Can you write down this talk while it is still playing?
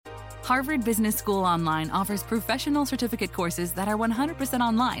Harvard Business School Online offers professional certificate courses that are 100%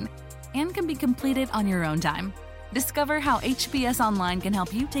 online and can be completed on your own time. Discover how HBS Online can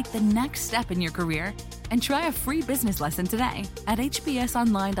help you take the next step in your career and try a free business lesson today at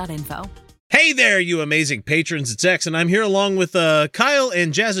hbsonline.info. Hey there, you amazing patrons. It's X, and I'm here along with Kyle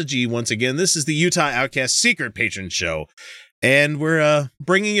and Jazza G once again. This is the Utah Outcast Secret Patron Show, and we're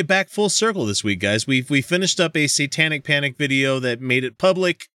bringing it back full circle this week, guys. We finished up a Satanic Panic video that made it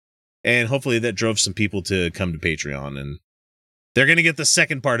public, and hopefully that drove some people to come to Patreon, and they're going to get the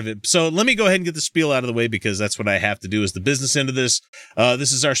second part of it. So let me go ahead and get the spiel out of the way, because that's what I have to do, is the business end of this.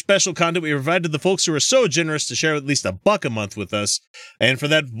 This is our special content we provide to the folks who are so generous to share at least $1 a month with us. And for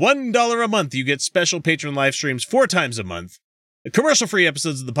that $1 a month, you get special patron live streams 4 times a month, commercial-free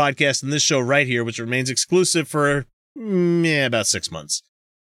episodes of the podcast, and this show right here, which remains exclusive for about 6 months.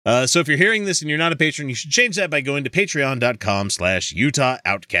 So if you're hearing this and you're not a patron, you should change that by going to patreon.com/Utah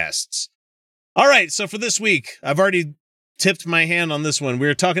Outcasts. All right, so for this week, I've already tipped my hand on this one. We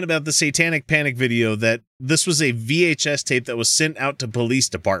were talking about the Satanic Panic video, that this was a VHS tape that was sent out to police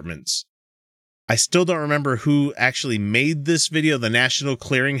departments. I still don't remember who actually made this video, the National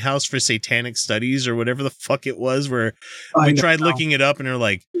Clearinghouse for Satanic Studies or whatever the fuck it was, where we tried looking it up and they're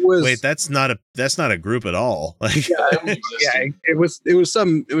like, wait, that's not a group at all. Like, it was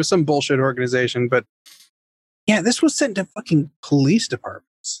some bullshit organization, but yeah, this was sent to fucking police departments.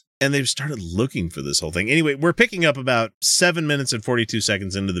 And they've started looking for this whole thing. Anyway, we're picking up about 7 minutes and 42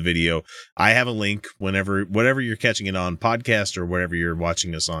 seconds into the video. I have a link whatever you're catching it on, podcast or wherever you're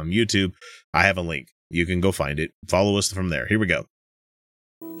watching us on YouTube. I have a link. You can go find it. Follow us from there. Here we go.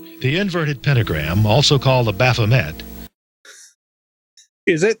 The inverted pentagram, also called the Baphomet.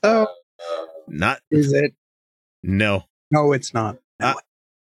 Is it though? Not. Is it? No. No, it's not. No.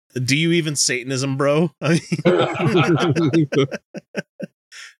 Do you even Satanism, bro? I mean,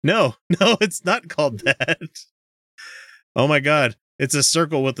 No, it's not called that. Oh my God. It's a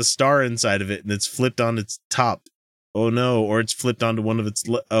circle with a star inside of it, and it's flipped on its top. Oh no, or it's flipped onto one of its...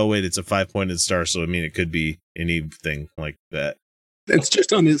 Oh wait, it's a 5-pointed star, so I mean, it could be anything like that. It's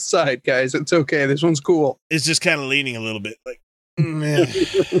just on his side, guys. It's okay. This one's cool. It's just kind of leaning a little bit. Like, yeah.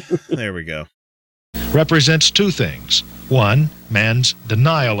 There we go. Represents 2 things. One, man's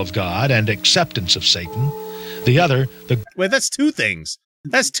denial of God and acceptance of Satan. The other, Wait, that's 2 things.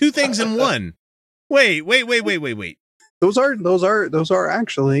 That's 2 things in one. Wait. Those are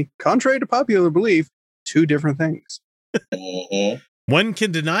actually, contrary to popular belief, 2 different things. One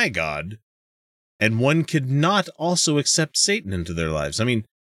can deny God, and one could not also accept Satan into their lives. I mean,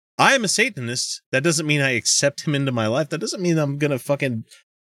 I am a Satanist. That doesn't mean I accept him into my life. That doesn't mean I'm gonna fucking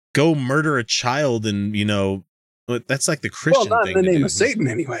go murder a child and, that's like the Christian thing. Well, not in the name of Satan,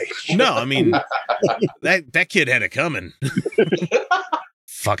 anyway. No, I mean, that kid had it coming.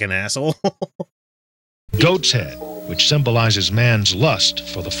 Fucking asshole. goat's head, which symbolizes man's lust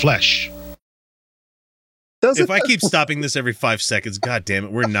for the flesh. If I keep stopping this every 5 seconds, god damn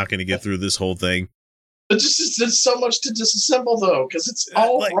it, we're not going to get through this whole thing. There's so much to disassemble, though, because it's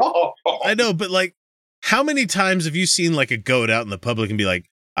all wrong. I know, but how many times have you seen a goat out in the public and be like,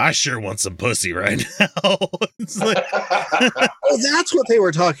 I sure want some pussy right now? It's like, oh, that's what they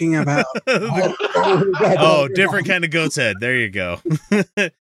were talking about. Different kind of goat's head. There you go.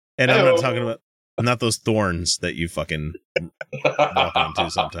 And I'm not talking about not those thorns that you fucking walk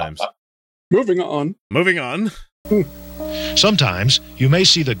into sometimes. Moving on. Sometimes you may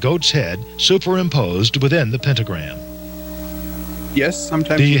see the goat's head superimposed within the pentagram. Yes,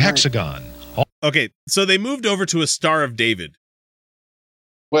 sometimes. The hexagon. Okay, so they moved over to a Star of David.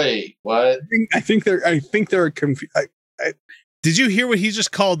 Wait, what? I think they're confused. Did you hear what he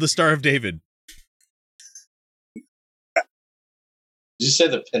just called the Star of David? Did you say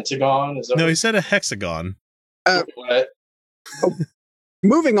the Pentagon? No, he said a hexagon. What?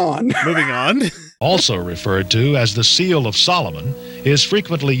 Moving on. Also referred to as the Seal of Solomon, is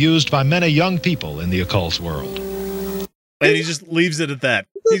frequently used by many young people in the occult world. And he just leaves it at that.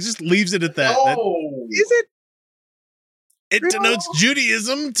 Is it? It denotes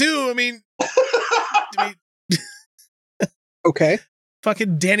Judaism, too. I mean... Okay.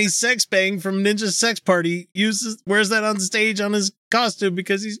 Fucking Danny Sexbang from Ninja Sex Party wears that on stage on his costume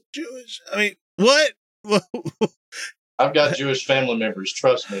because he's Jewish. I mean, what? I've got Jewish family members.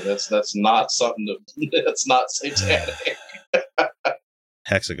 Trust me, that's not something that's not satanic.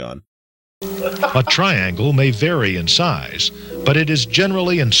 Hexagon. A triangle may vary in size, but it is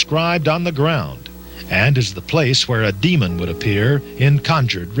generally inscribed on the ground and is the place where a demon would appear in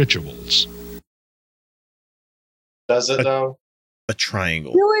conjured rituals. Does it, though? A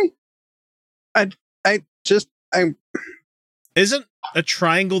triangle. Really? Isn't a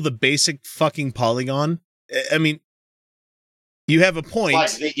triangle the basic fucking polygon? I mean, you have a point,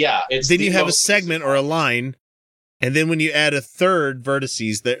 it's then the you have a most segment or a line, and then when you add a third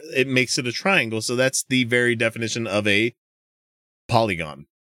vertices, that it makes it a triangle. So that's the very definition of a polygon.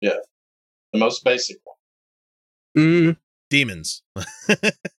 Yeah, the most basic one. Demons.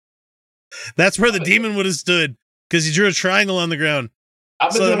 That's where the demon would have stood, because he drew a triangle on the ground.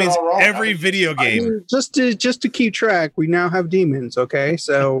 So that means every video game. Just to keep track, we now have demons. Okay,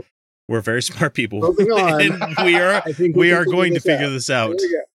 so we're very smart people, moving on. And we are going to figure this out. There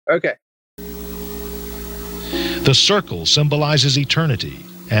we go. Okay. The circle symbolizes eternity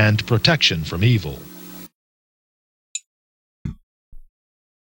and protection from evil.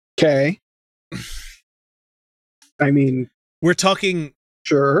 Okay. I mean, we're talking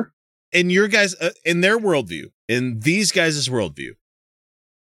sure in your guys in their worldview, in these guys' worldview.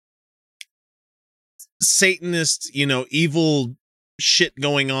 Satanist, evil shit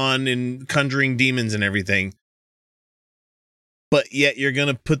going on and conjuring demons and everything. But yet you're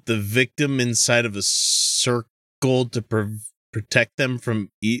going to put the victim inside of a circle to protect them from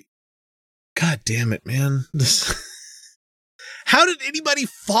God damn it, man. How did anybody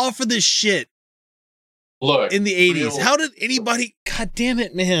fall for this shit? Look, in the 80s. How did anybody? God damn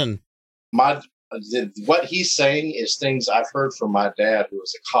it, man. What he's saying is things I've heard from my dad, who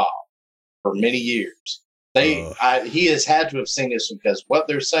was a cop for many years. He has had to have seen this, because what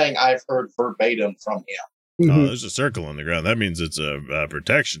they're saying I've heard verbatim from him. Oh, there's a circle on the ground. That means it's a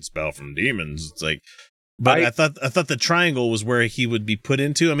protection spell from demons. It's like, but I thought the triangle was where he would be put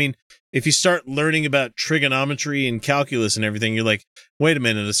into. I mean, if you start learning about trigonometry and calculus and everything, you're like, wait a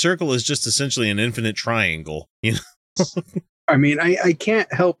minute, a circle is just essentially an infinite triangle. I mean, I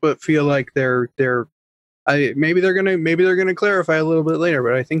can't help but feel like maybe they're gonna clarify a little bit later,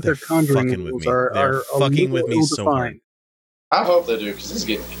 but I think their conjuring rules are fucking with me so hard. I hope they do, because it's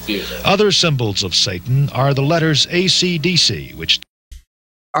getting confusing. Other symbols of Satan are the letters AC/DC, which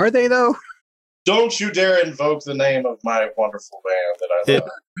are they though? Don't you dare invoke the name of my wonderful band that I love.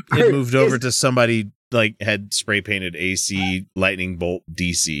 It moved over to somebody had spray painted AC lightning bolt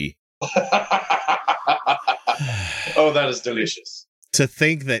DC. Oh, that is delicious. To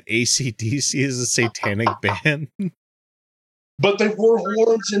think that AC/DC is a satanic band. But they wore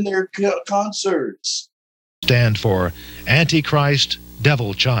horns in their concerts. Stand for Antichrist,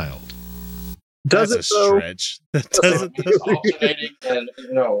 Devil Child. Does That's it a though? stretch. That doesn't. Alternating and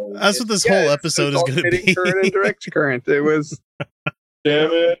That's what this whole episode is going to be. Current and direct current. It was.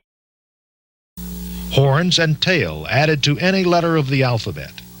 Damn it. Horns and tail added to any letter of the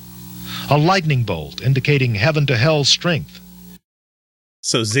alphabet. A lightning bolt indicating heaven to hell strength.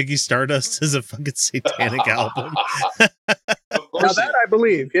 So Ziggy Stardust is a fucking satanic album. Now that I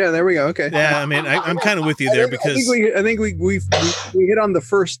believe. Yeah, there we go. Okay. Yeah, I mean, I'm kind of with you there, because I think we hit on the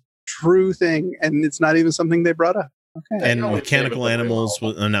first true thing, and it's not even something they brought up. Okay. And Mechanical Animals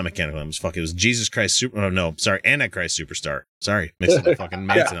was not Mechanical Animals. Fuck, it was Jesus Christ Antichrist Superstar. Sorry, mixing the fucking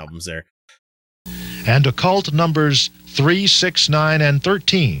Manson albums there. And occult numbers 3, 6, 9, and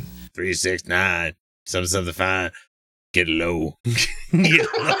 13. 3, 6, 9. Something fine. Get low. Get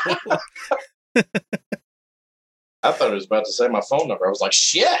low. I thought it was about to say my phone number. I was like,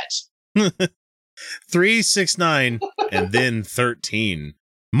 shit. 3, 6, 9, and then 13.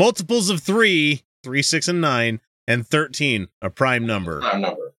 Multiples of 3, 3, 6, and 9, and 13, a prime number. Prime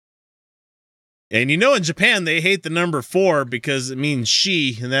number. And in Japan, they hate the number 4 because it means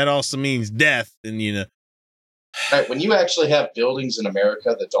she, and that also means death. And Right, when you actually have buildings in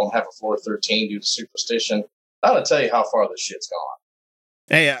America that don't have a floor 13 due to superstition, that'll tell you how far this shit's gone.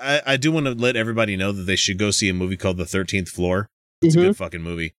 Hey, I do want to let everybody know that they should go see a movie called The 13th Floor. It's a good fucking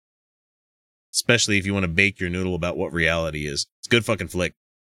movie. Especially if you want to bake your noodle about what reality is. It's a good fucking flick.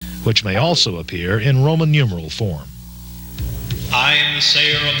 Which may also appear in Roman numeral form. I am the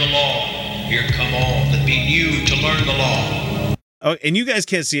sayer of the law. Here come all that be new to learn the law. Oh, and you guys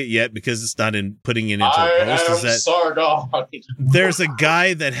can't see it yet because it's not putting it into a post. I am Sargon. There's a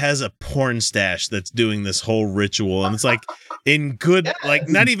guy that has a porn stash that's doing this whole ritual, and it's like in good,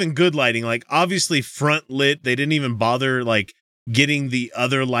 not even good lighting, obviously front lit. They didn't even bother getting the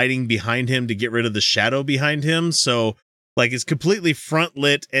other lighting behind him to get rid of the shadow behind him. So it's completely front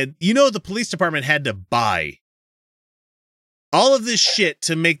lit, and the police department had to buy all of this shit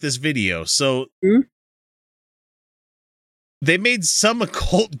to make this video. So they made some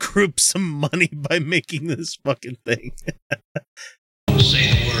occult group some money by making this fucking thing. Say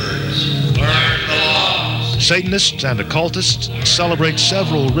the words. Learn the law. Satanists and occultists celebrate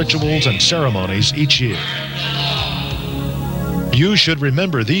several rituals and ceremonies each year. You should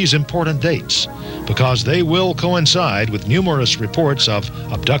remember these important dates, because they will coincide with numerous reports of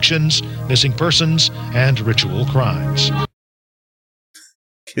abductions, missing persons, and ritual crimes.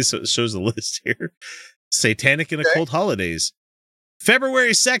 Okay, so it shows a list here. Satanic and occult holidays.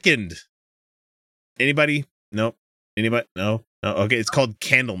 February 2nd. Anybody? Nope. Anybody? No. Okay, it's called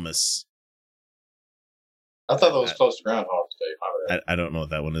Candlemas. I thought that was close to Groundhog's Day. I don't know what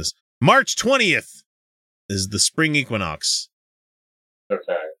that one is. March 20th is the spring equinox.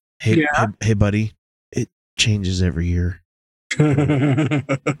 Okay. Hey, buddy. It changes every year.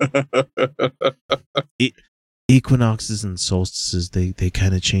 Equinoxes and solstices, they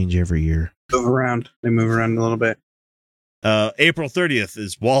kind of change every year. They move around a little bit. April 30th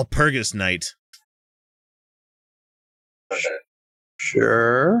is Walpurgis Night. Okay.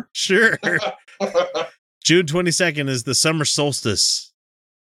 Sure. June 22nd is the summer solstice.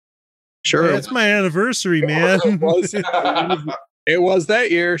 Sure. Hey, that's my anniversary, man. It was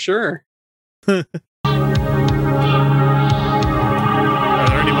that year, sure. Are there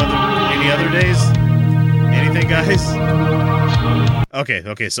any other days? Anything, guys?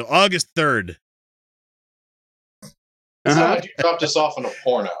 Okay, so August 3rd. It's not like you dropped us off in a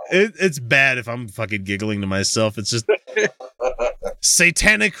porno. It's bad if I'm fucking giggling to myself. It's just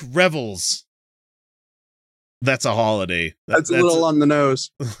Satanic Revels. That's a holiday. That's a little on the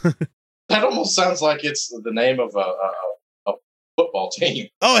nose. That almost sounds like it's the name of a football team.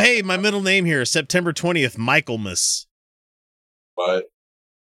 Oh, hey, my middle name here, September 20th, Michaelmas. But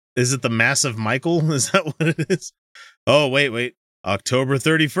is it the Massive Michael? Is that what it is? Oh, wait. October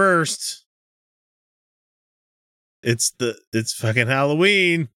 31st. It's fucking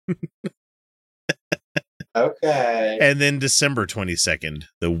Halloween. Okay. And then December 22nd,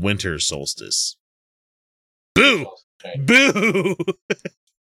 the winter solstice. Boo! Boo!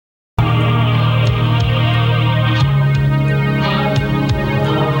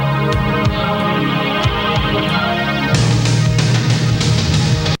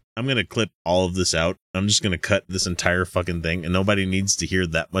 I'm going to clip all of this out. I'm just going to cut this entire fucking thing, and nobody needs to hear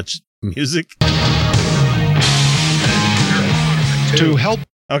that much music. To help.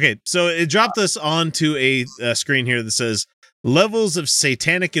 Okay, so it dropped us onto a screen here that says levels of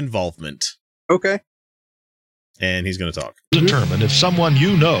satanic involvement. Okay. And he's going to talk. Determine if someone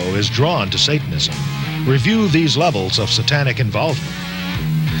you know is drawn to Satanism. Review these levels of satanic involvement.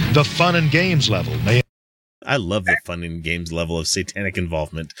 The fun and games level may. I love the fun and games level of satanic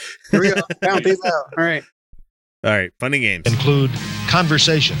involvement. Here we go. Count these out. All right. Fun and games. Include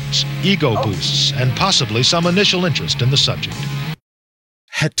conversations, ego boosts, and possibly some initial interest in the subject.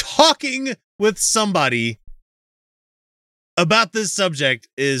 Talking with somebody about this subject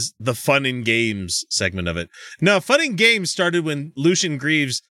is the fun and games segment of it. Now, fun and games started when Lucian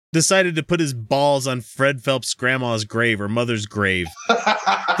Greaves decided to put his balls on Fred Phelps' grandma's grave or mother's grave.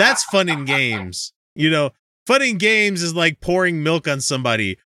 That's fun and games. You know, fun and games is like pouring milk on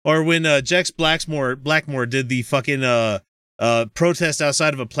somebody. Or when Jex Blackmore did the fucking protest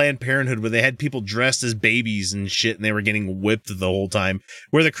outside of a Planned Parenthood where they had people dressed as babies and shit and they were getting whipped the whole time.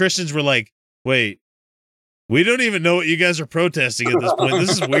 Where the Christians were like, wait, we don't even know what you guys are protesting at this point.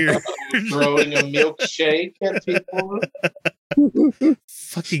 This is weird. Throwing a milkshake at people.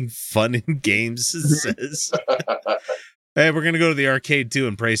 Fucking fun and games, it says. Hey, we're going to go to the arcade too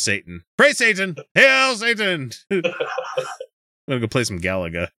and praise Satan. Praise Satan! Hail Satan! I'm going to go play some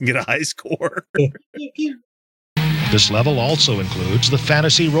Galaga and get a high score. This level also includes the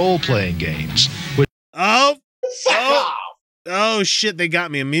fantasy role-playing games. Oh, shit, they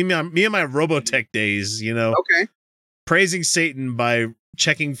got me. Me and my Robotech days, you know. Okay. Praising Satan by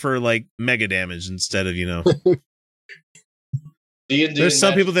checking for, like, mega damage instead of, you know. There's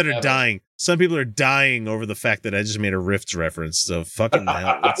some people that are dying. Some people are dying over the fact that I just made a Rifts reference. So fucking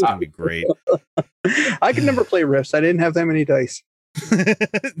hell, it's going to be great. I could never play Rifts. I didn't have that many dice.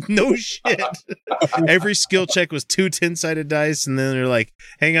 No shit. Every skill check was 2 10-sided dice, and then they're like,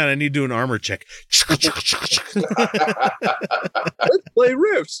 hang on, I need to do an armor check. Let's play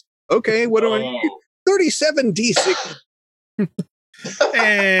Rifts. Okay, what do I need? 37 D6.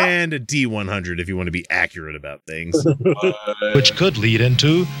 And a D100 if you want to be accurate about things. Which could lead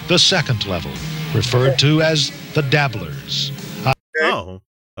into the second level, referred to as the Dabblers. Oh,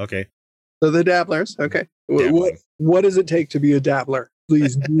 okay. So the Dabblers, okay. What does it take to be a Dabbler?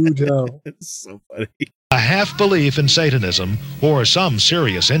 Please do tell. It's so funny. A half-belief in Satanism or some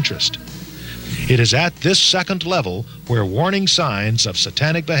serious interest. It is at this second level where warning signs of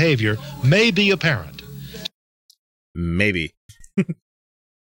satanic behavior may be apparent. Maybe.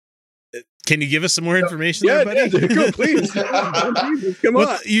 Can you give us some more information there, buddy? Go, please. Come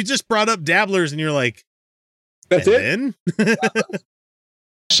on. You just brought up Dabblers and you're like, that's it?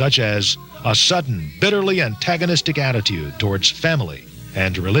 such as a sudden, bitterly antagonistic attitude towards family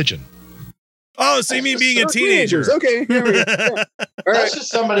and religion. Oh, see me being a teenager. Okay, here we go. Yeah. All That's right. just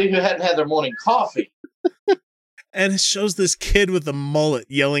somebody who hadn't had their morning coffee. And it shows this kid with a mullet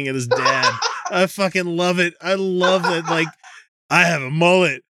yelling at his dad. I fucking love it. I love that. Like, I have a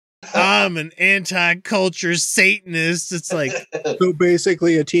mullet. I'm an anti-culture Satanist. It's like, So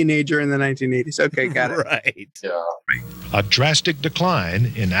basically a teenager in the 1980s. Okay, got it. right. Yeah. A drastic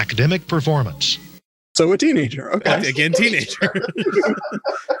decline in academic performance. So a teenager. Okay. Again, teenager.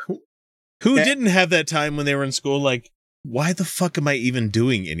 Who didn't have that time when they were in school? Like, why the fuck am I even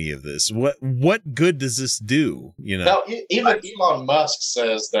doing any of this? What good does this do? You know? Now, even Elon Musk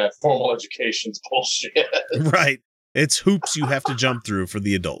says that formal education's bullshit. Right. It's hoops you have to jump through for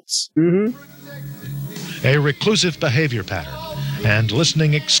the adults. Mm-hmm. A reclusive behavior pattern and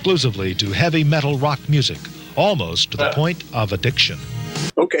listening exclusively to heavy metal rock music, almost to the point of addiction.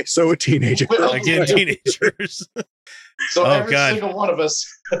 Okay, so a teenager. Again, teenagers. So Oh, every God. single one of us.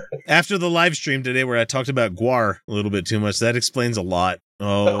 After the live stream today where I talked about Guar a little bit too much, that explains a lot.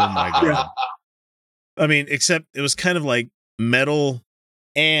 Oh my God. Yeah. I mean, except it was kind of like metal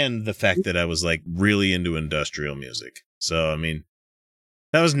and the fact that I was like really into industrial music. So, I mean,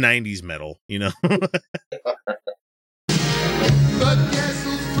 that was 90s metal, you know?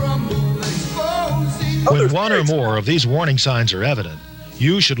 When one or more of these warning signs are evident,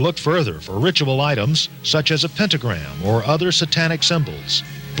 you should look further for ritual items such as a pentagram or other satanic symbols,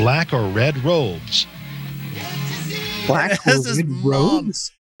 black or red robes. Black That's his red mom.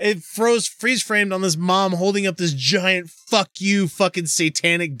 robes? It freeze framed on this mom holding up this giant fuck you fucking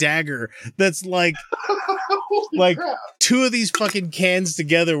satanic dagger that's like Holy Like- crap. two of these fucking cans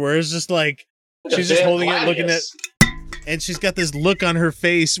together where it's just like she's just Damn holding it, looking at, Gladius. and she's got this look on her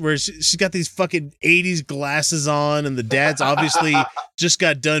face where she's got these fucking 80s glasses on, and the dad's obviously just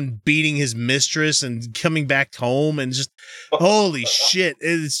got done beating his mistress and coming back home, and just holy shit.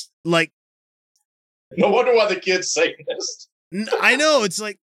 It's like, No wonder why the kid's Satanist. I know, it's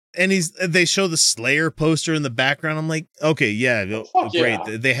like, and they show the Slayer poster in the background. I'm like, okay, yeah, Fuck great.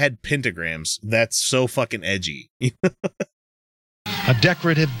 yeah. They had pentagrams. That's so fucking edgy. A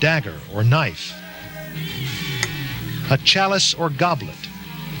decorative dagger or knife. A chalice or goblet.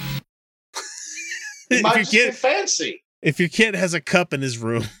 It might if, just your be kid, fancy. if your kid has a cup in his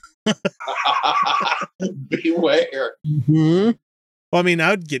room, Beware. Mm-hmm. well, I mean,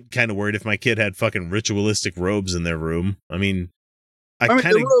 I would get kind of worried if my kid had fucking ritualistic robes in their room. I mean, I I mean,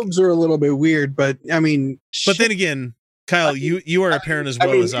 kind of, the robes are a little bit weird, but I mean, but then again, Kyle, you are a parent as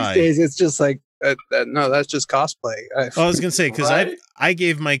well as these I. days it's just like, no, that's just cosplay. I was gonna say, because Right. I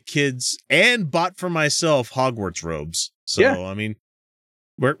gave my kids and bought for myself Hogwarts robes. So Yeah. I mean,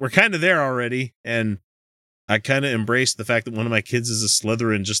 we're kind of there already, and I kind of embraced the fact that one of my kids is a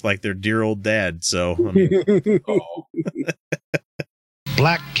Slytherin, just like their dear old dad. So I mean, Oh.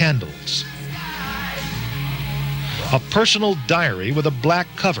 Black candles. A personal diary with a black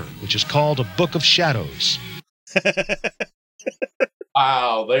cover, which is called a Book of Shadows.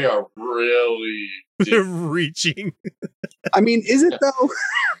 Wow, they are really they're reaching. I mean, is it though?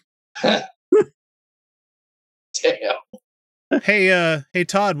 damn. Hey,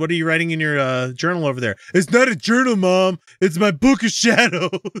 Todd, what are you writing in your journal over there? It's not a journal, Mom. It's my Book of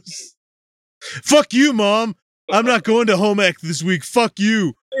Shadows. Fuck you, Mom. I'm not going to home ec this week. Fuck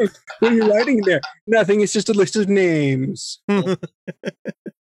you. What are you writing there? Nothing. It's just a list of names.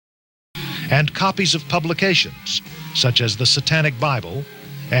 And copies of publications, such as the Satanic Bible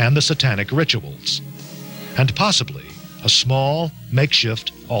and the Satanic Rituals. And possibly a small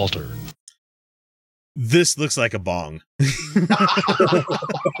makeshift altar. This looks like a bong.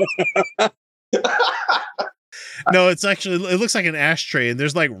 No, it looks like an ashtray, and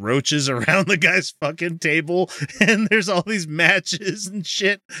there's like roaches around the guy's fucking table, and there's all these matches and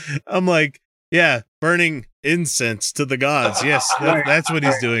shit. I'm like, yeah, burning incense to the gods. Yes, that's what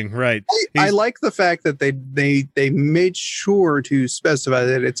he's doing. Right. I He's- like the fact that they made sure to specify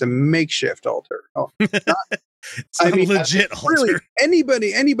that it's a makeshift altar. Oh, It's I a mean, legit really, altar.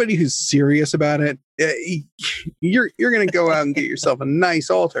 anybody who's serious about it, you're going to go out and get yourself a nice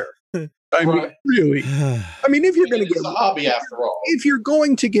altar. I mean, Right. really. I mean, if you're going to It's get a hobby after all. if you're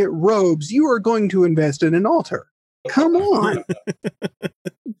going to get robes, you are going to invest in an altar. Come on.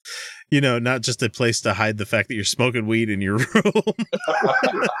 You know, not just a place to hide the fact that you're smoking weed in your room.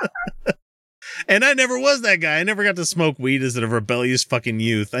 And I never was that guy. I never got to smoke weed as a rebellious fucking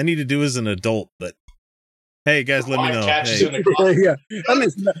youth. I need to do as an adult, but Hey guys, let me know. Catches Hey. in the closet. Yeah, I mean,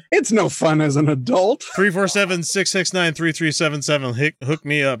 it's no fun as an adult. 347-669-3377. Hook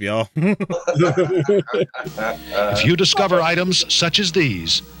me up, y'all. If you discover items such as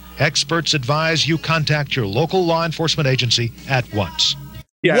these, experts advise you contact your local law enforcement agency at once.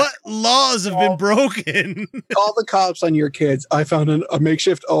 Yeah. What laws have been broken? Call the cops on your kids. I found a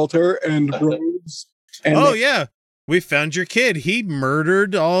makeshift altar and robes. And yeah. We found your kid. He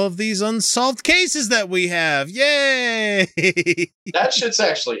murdered all of these unsolved cases that we have. Yay! That shit's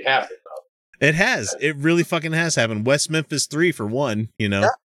actually happened, though. It has. It really fucking has happened. West Memphis 3 for one, you know.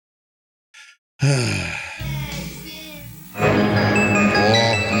 Yeah.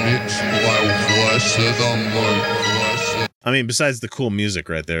 I mean, besides the cool music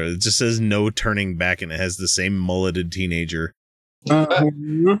right there, it just says no turning back and it has the same mulleted teenager.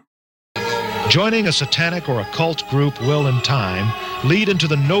 Joining a satanic or occult group will, in time, lead into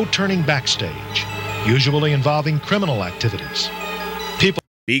the no turning back stage, usually involving criminal activities. People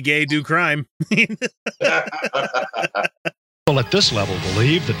be gay, do crime. at this level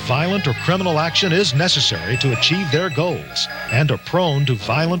believe that violent or criminal action is necessary to achieve their goals and are prone to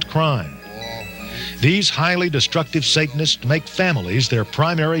violent crime. These highly destructive Satanists make families their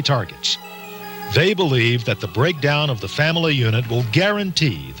primary targets. They believe that the breakdown of the family unit will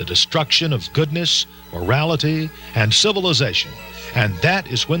guarantee the destruction of goodness, morality, and civilization, and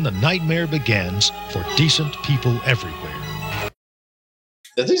that is when the nightmare begins for decent people everywhere.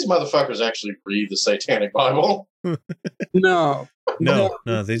 Did these motherfuckers actually read the Satanic Bible? No. No,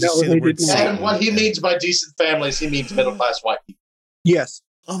 they just see the word Satan. And what he means by decent families, he means middle-class white people. Yes.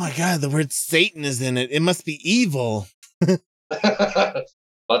 Oh my God, the word Satan is in it. It must be evil.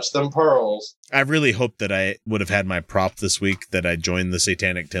 Clutch them pearls. I really hoped that I would have had my prop this week, that I joined the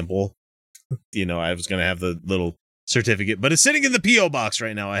Satanic Temple. You know, I was going to have the little certificate, but it's sitting in the P.O. box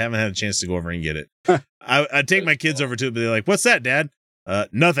right now. I haven't had a chance to go over and get it. I'd take my kids over to it, but they're like, what's that, Dad?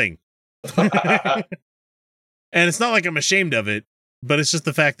 Nothing. And it's not like I'm ashamed of it, but it's just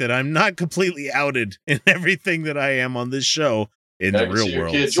the fact that I'm not completely outed in everything that I am on this show in the real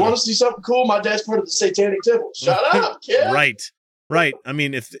world. Kids. You want to see something cool? My dad's part of the Satanic Temple. Shut up, kid. Right. I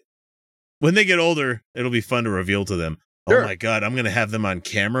mean, when they get older, it'll be fun to reveal to them. Sure. Oh my God, I'm going to have them on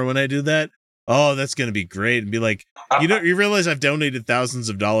camera when I do that. Oh, that's going to be great. And be like, you realize I've donated thousands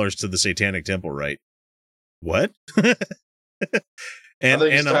of dollars to the Satanic Temple, right? What? and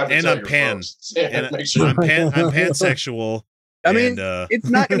I'm pan. And I'm pansexual. I mean, it's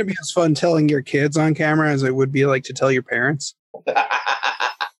not going to be as fun telling your kids on camera as it would be like to tell your parents.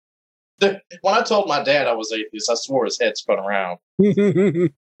 When I told my dad I was atheist, I swore his head spun around.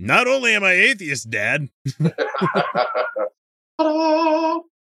 Not only am I atheist, Dad.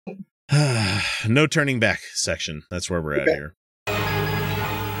 No turning back section. That's where we're at here.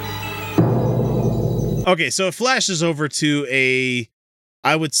 Okay, so it flashes over to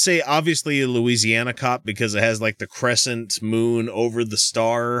I would say obviously a Louisiana cop, because it has like the crescent moon over the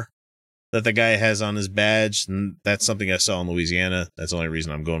star that the guy has on his badge, and that's something I saw in Louisiana. That's the only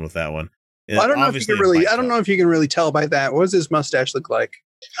reason I'm going with that one. Well, I don't know if you can really tell by that. What does his mustache look like?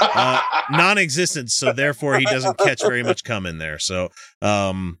 Non-existent, so therefore he doesn't catch very much cum in there. So,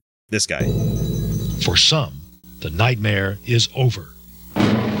 this guy. For some, the nightmare is over.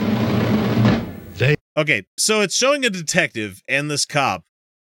 Okay, so it's showing a detective and this cop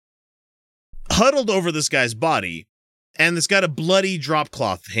huddled over this guy's body, and it's got a bloody drop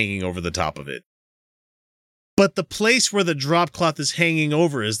cloth hanging over the top of it. But the place where the drop cloth is hanging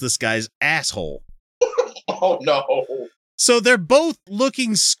over is this guy's asshole. Oh, no. So they're both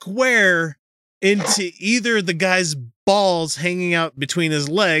looking square into either the guy's balls hanging out between his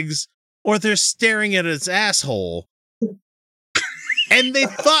legs, or they're staring at his asshole. And they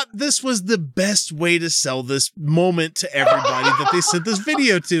thought this was the best way to sell this moment to everybody that they sent this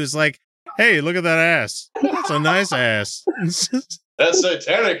video to. It's like, hey, look at that ass. It's a nice ass. That's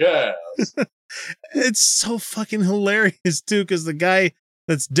satanic ass. It's so fucking hilarious, too, because the guy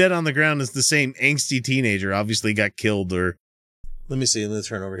that's dead on the ground is the same angsty teenager. Obviously got killed, or... Let me see. Let me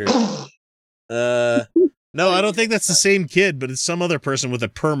turn over here. No, I don't think that's the same kid, but it's some other person with a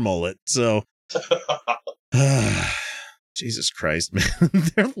perm mullet, so... Jesus Christ, man.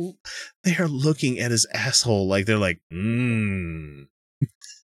 They are looking at his asshole like they're like, I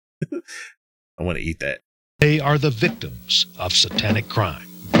want to eat that. They are the victims of satanic crime.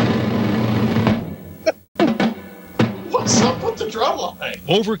 What's up with the drum line?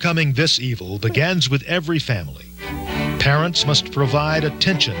 Overcoming this evil begins with every family. Parents must provide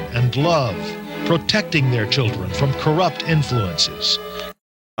attention and love, protecting their children from corrupt influences.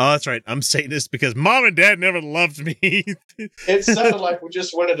 Oh, that's right. I'm Satanist because mom and dad never loved me. It sounded like we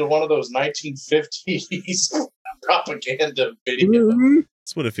just went into one of those 1950s propaganda videos.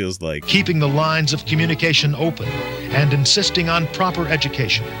 That's what it feels like. Keeping the lines of communication open and insisting on proper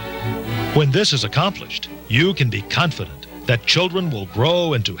education. When this is accomplished, you can be confident that children will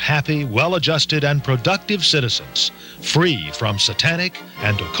grow into happy, well-adjusted, and productive citizens, free from satanic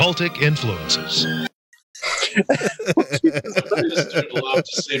and occultic influences. I just would love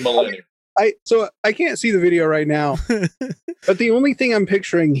to see Millennium. I can't see the video right now, but the only thing I'm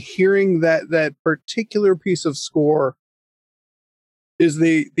picturing hearing that particular piece of score is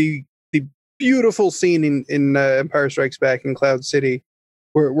the beautiful scene in Empire Strikes Back in Cloud City,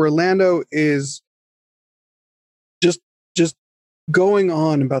 where Lando is just going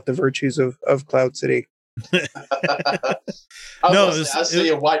on about the virtues of Cloud City. I see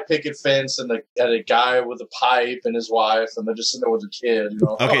a white picket fence and a guy with a pipe and his wife, and they're just sitting there with a kid.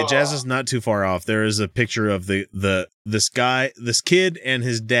 Okay, Jazz is not too far off. There is a picture of this kid and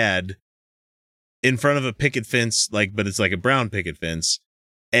his dad in front of a picket fence, but it's like a brown picket fence,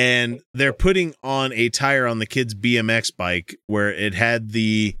 and they're putting on a tire on the kid's BMX bike where it had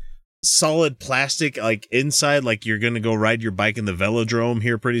the solid plastic inside, like you're gonna go ride your bike in the velodrome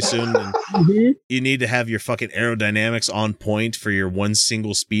here pretty soon, and you need to have your fucking aerodynamics on point for your one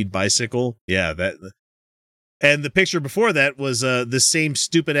single speed bicycle. Yeah, that. And the picture before that was the same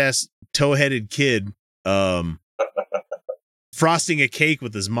stupid ass toe-headed kid frosting a cake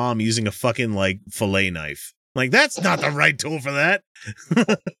with his mom using a fucking fillet knife. That's not the right tool for that.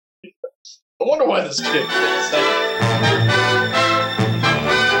 I wonder why this kid.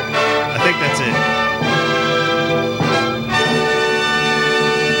 I think that's it.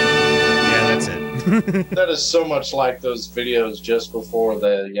 Yeah, that's it. That is so much like those videos just before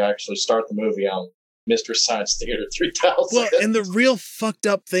you actually start the movie on Mystery Science Theater 3000. Well, and the real fucked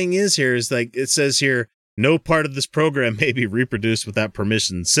up thing is here is it says here, no part of this program may be reproduced without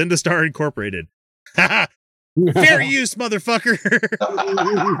permission. Sindastar Incorporated. Fair use, motherfucker.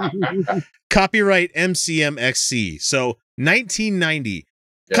 Copyright MCMXC. So 1990.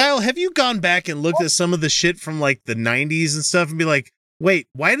 Yep. Kyle, have you gone back and looked at some of the shit from the 90s and stuff and be like, wait,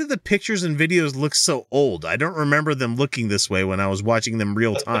 why do the pictures and videos look so old? I don't remember them looking this way when I was watching them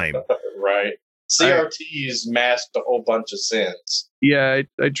real time. Right. CRTs masked a whole bunch of sins. Yeah,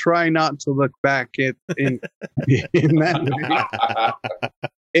 I try not to look back in that movie.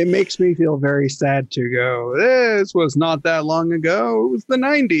 It makes me feel very sad to go, this was not that long ago. It was the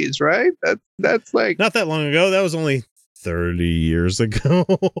 90s, right? That's not that long ago. That was only 30 years ago.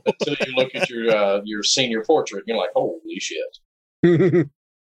 Until you look at your senior portrait, and you're like, holy shit. They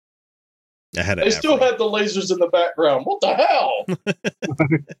still had the lasers in the background. What the hell?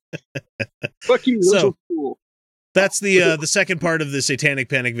 Fuck you, so cool. That's the second part of the Satanic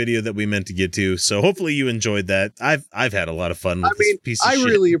Panic video that we meant to get to. So hopefully you enjoyed that. I've had a lot of fun with this piece of shit. I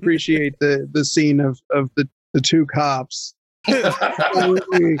really appreciate the scene of the two cops just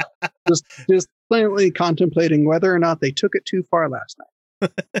silently contemplating whether or not they took it too far last night.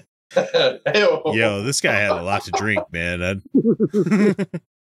 Yo, this guy had a lot to drink, man.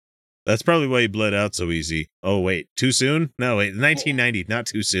 That's probably why he bled out so easy. Oh, wait, too soon? No, wait, 1990, not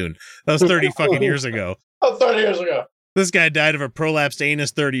too soon. That was 30 fucking years ago. Oh, 30 years ago. This guy died of a prolapsed anus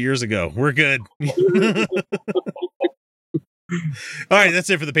 30 years ago. We're good. All right, that's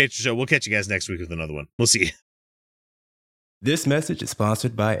it for the Patreon show. We'll catch you guys next week with another one. We'll see you. This message is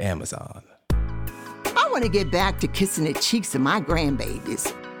sponsored by Amazon. I want to get back to kissing the cheeks of my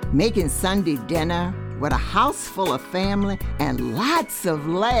grandbabies, making Sunday dinner with a house full of family and lots of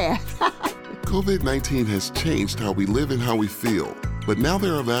laughs. COVID-19 has changed how we live and how we feel, but now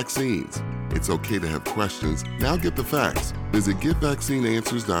there are vaccines. It's okay to have questions. Now get the facts. Visit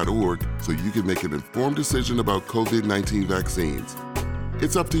getvaccineanswers.org so you can make an informed decision about COVID-19 vaccines.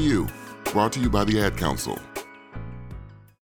 It's up to you. Brought to you by the Ad Council.